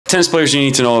Tennis players you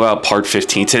need to know about part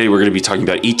 15. Today we're going to be talking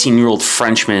about 18-year-old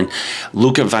Frenchman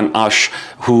Luca Van Assche,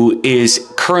 who is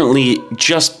currently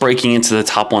just breaking into the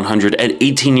top 100 at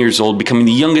 18 years old, becoming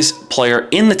the youngest player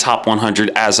in the top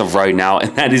 100 as of right now,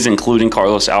 and that is including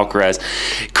Carlos Alcaraz,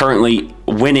 currently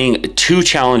winning 2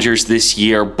 challengers this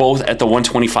year, both at the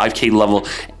 125K level,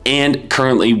 and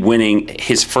currently winning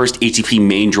his first ATP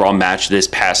main draw match this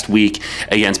past week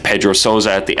against Pedro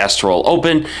Sousa at the Estoril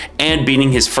Open, and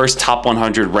beating his first top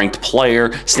 100 ranked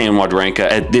player, Stan Wawrinka,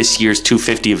 at this year's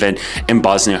 250 event in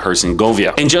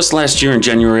Bosnia-Herzegovina. And just last year in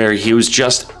January, he was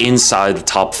just inside the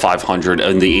top 500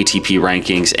 in the ATP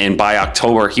rankings, and by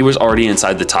October, he was already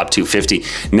inside the top 250,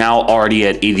 now already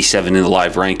at 87 in the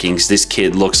live rankings. This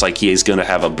kid looks like he is going to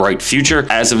have a bright future.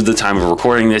 As of the time of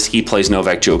recording this, he plays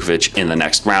Novak Djokovic in the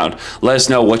next round. Let us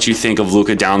know what you think of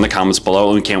Luca down in the comments below,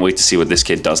 and we can't wait to see what this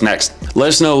kid does next. Let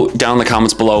us know down in the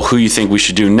comments below who you think we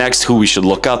should do next, who we should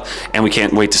look up, and we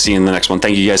can't wait to see you in the next one.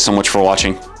 Thank you guys so much for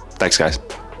watching. Thanks, guys.